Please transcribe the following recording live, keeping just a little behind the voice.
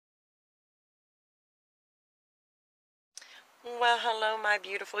Well, hello my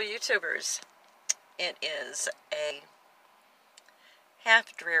beautiful YouTubers. It is a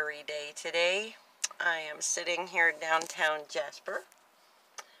half dreary day today. I am sitting here downtown Jasper,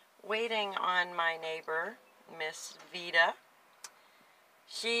 waiting on my neighbor, Miss Vida.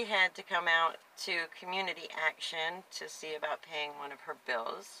 She had to come out to community action to see about paying one of her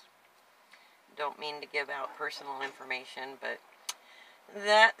bills. Don't mean to give out personal information, but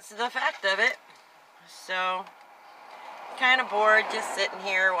that's the fact of it. So, kind of bored just sitting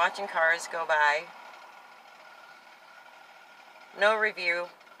here watching cars go by. No review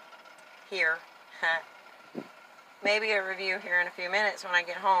here. Maybe a review here in a few minutes when I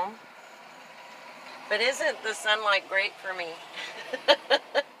get home. But isn't the sunlight great for me?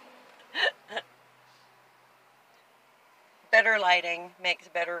 Better lighting makes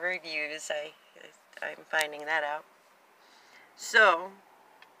better reviews. I'm finding that out. So,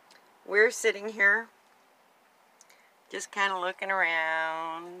 we're sitting here just kind of looking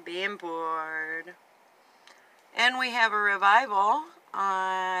around, being bored. And we have a revival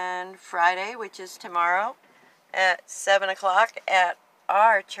on Friday, which is tomorrow, at 7 o'clock at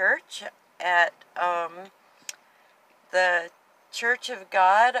our church, at the Church of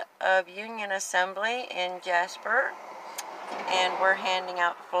God of Union Assembly in Jasper. And we're handing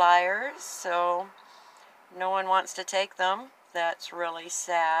out flyers, so no one wants to take them. That's really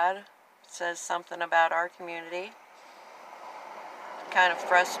sad. It says something about our community. Kind of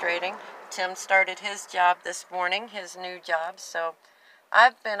frustrating. Tim started his job this morning, his new job, so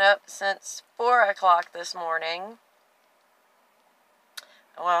I've been up since 4 o'clock this morning.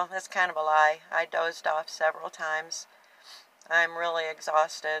 Well, that's kind of a lie. I dozed off several times. I'm really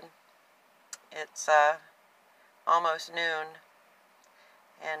exhausted. It's almost noon,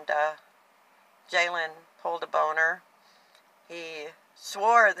 and Jalen pulled a boner. He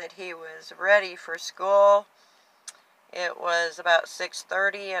swore that he was ready for school. It was about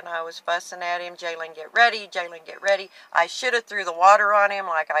 6:30 and I was fussing at him. Jalen, get ready. Jalen, get ready. I should have threw the water on him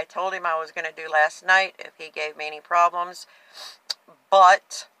like I told him I was going to do last night if he gave me any problems.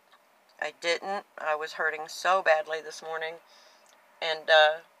 But I didn't. I was hurting so badly this morning. And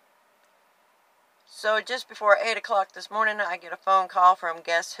so just before 8 o'clock this morning, I get a phone call from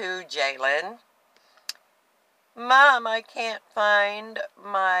guess who, Jalen. Mom, I can't find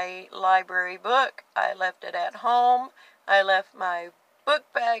my library book. I left it at home. I left my book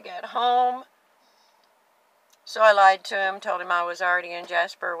bag at home. So I lied to him, told him I was already in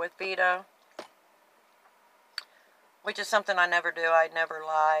Jasper with Vida, which is something I never do. I never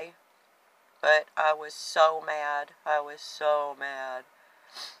lie. But I was so mad. I was so mad.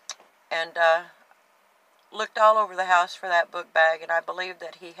 And looked all over the house for that book bag, and I believe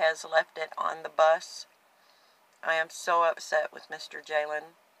that he has left it on the bus. I am so upset with Mr.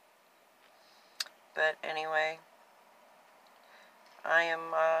 Jalen. But anyway,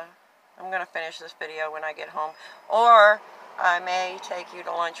 I'm going to finish this video when I get home. Or I may take you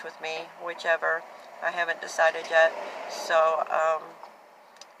to lunch with me, whichever. I haven't decided yet. So,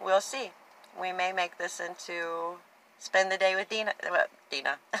 we'll see. We may make this into spend the day with Dina.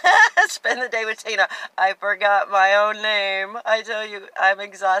 Spend the day with Tina. I forgot my own name. I tell you, I'm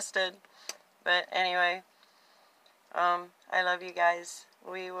exhausted. But anyway, I love you guys.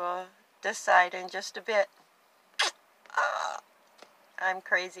 We will decide in just a bit. I'm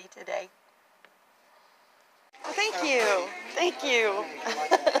crazy today. Thank you. Thank you.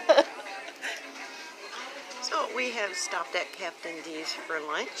 So we have stopped at Captain D's for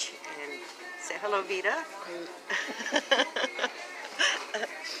lunch and say hello, Vida.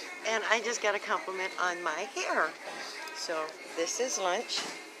 And I just got a compliment on my hair. So this is lunch.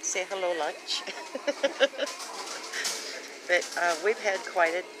 Say hello, lunch. But we've had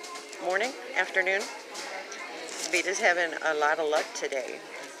quite a morning, afternoon. Vita's having a lot of luck today.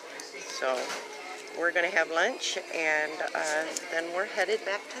 So we're going to have lunch, and then we're headed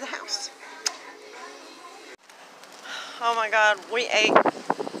back to the house. Oh my God, we ate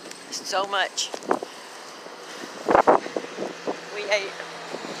so much. We ate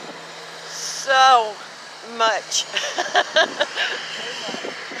so much.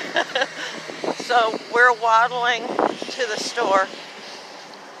 So we're waddling to the store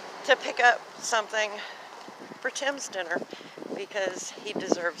to pick up something for Tim's dinner because he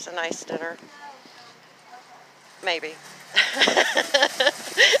deserves a nice dinner. Maybe.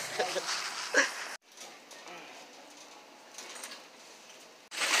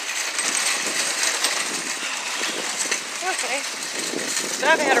 Okay, so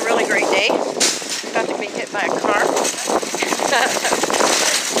I've had a really great day. About to be hit by a car.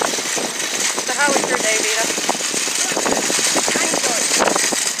 So how was your day, Vida? I enjoyed it.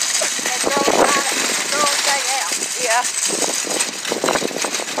 Yeah.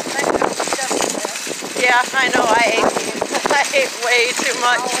 Yeah, I know I ate way too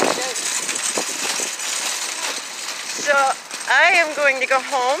much. So I am going to go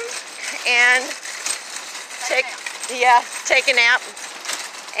home and take a nap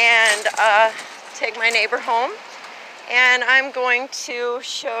and take my neighbor home. And I'm going to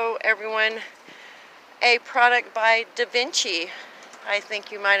show everyone a product by Davinci I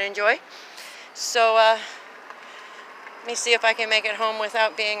think you might enjoy. So let me see if I can make it home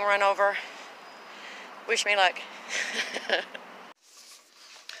without being run over. Wish me luck.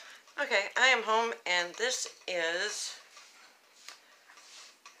 Okay, I am home, and this is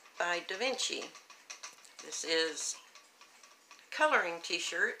by Davinci. This is coloring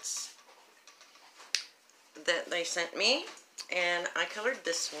t-shirts that they sent me, and I colored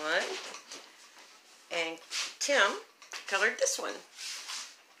this one, and Tim colored this one.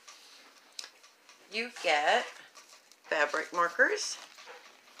 You get fabric markers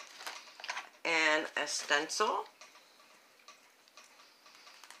and a stencil.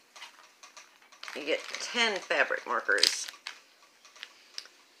 You get 10 fabric markers.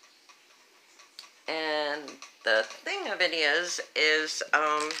 And the thing of it is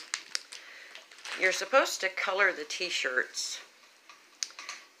you're supposed to color the t-shirts,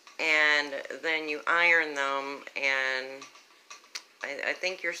 and then you iron them, and I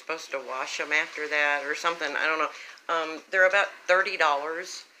think you're supposed to wash them after that or something. I don't know. They're about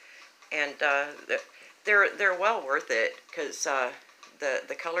 $30, and they're well worth it, because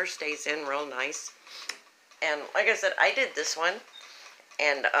the color stays in real nice. And like I said, I did this one,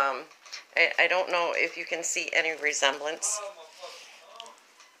 and I don't know if you can see any resemblance.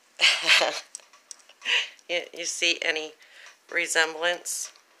 You see any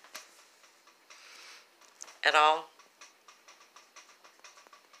resemblance at all?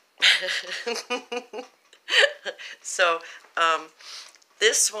 So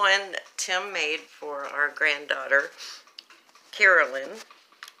this one Tim made for our granddaughter Carolyn,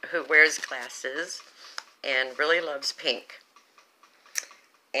 who wears glasses and really loves pink.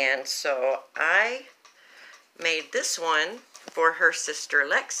 And so I made this one for her sister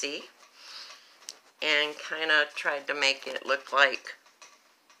Lexi, and kind of tried to make it look like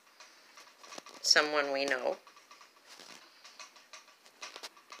someone we know.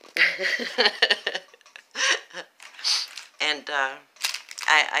 And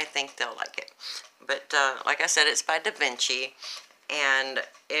I think they'll like it. But like I said, it's by Davinci, and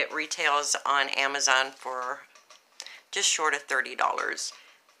it retails on Amazon for just short of $30.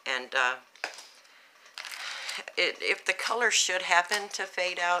 And if the color should happen to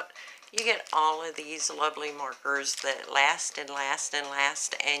fade out, you get all of these lovely markers that last and last and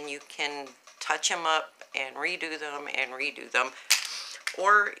last, and you can touch them up and redo them and redo them.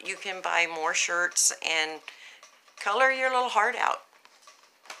 Or you can buy more shirts and color your little heart out.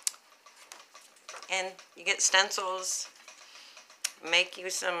 And you get stencils, make you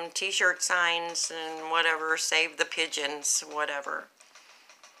some t-shirt signs and whatever, save the pigeons, whatever.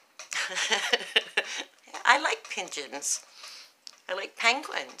 I like pigeons. I like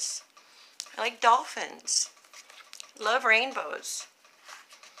penguins. I like dolphins. Love rainbows.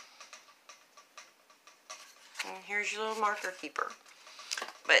 And here's your little marker keeper.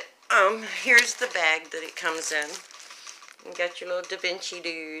 But here's the bag that it comes in. You got your little Davinci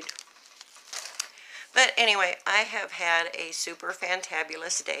dude. But anyway, I have had a super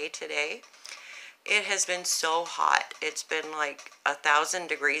fantabulous day today. It has been so hot. It's been like 1,000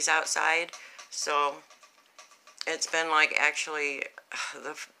 degrees outside. So it's been like actually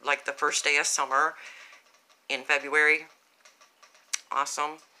the first day of summer in February.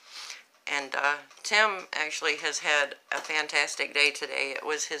 Awesome. And Tim actually has had a fantastic day today. It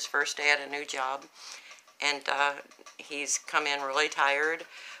was his first day at a new job. And he's come in really tired,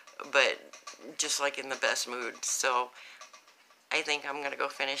 but just like in the best mood. So I think I'm going to go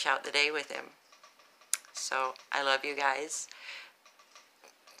finish out the day with him. So I love you guys.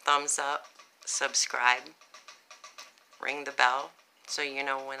 Thumbs up, subscribe, ring the bell so you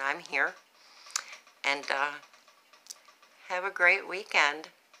know when I'm here. And have a great weekend.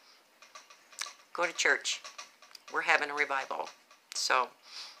 Go to church. We're having a revival. So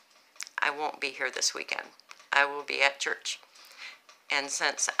I won't be here this weekend. I will be at church. And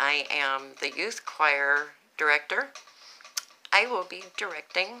since I am the youth choir director, I will be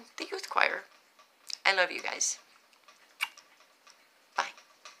directing the youth choir. I love you guys.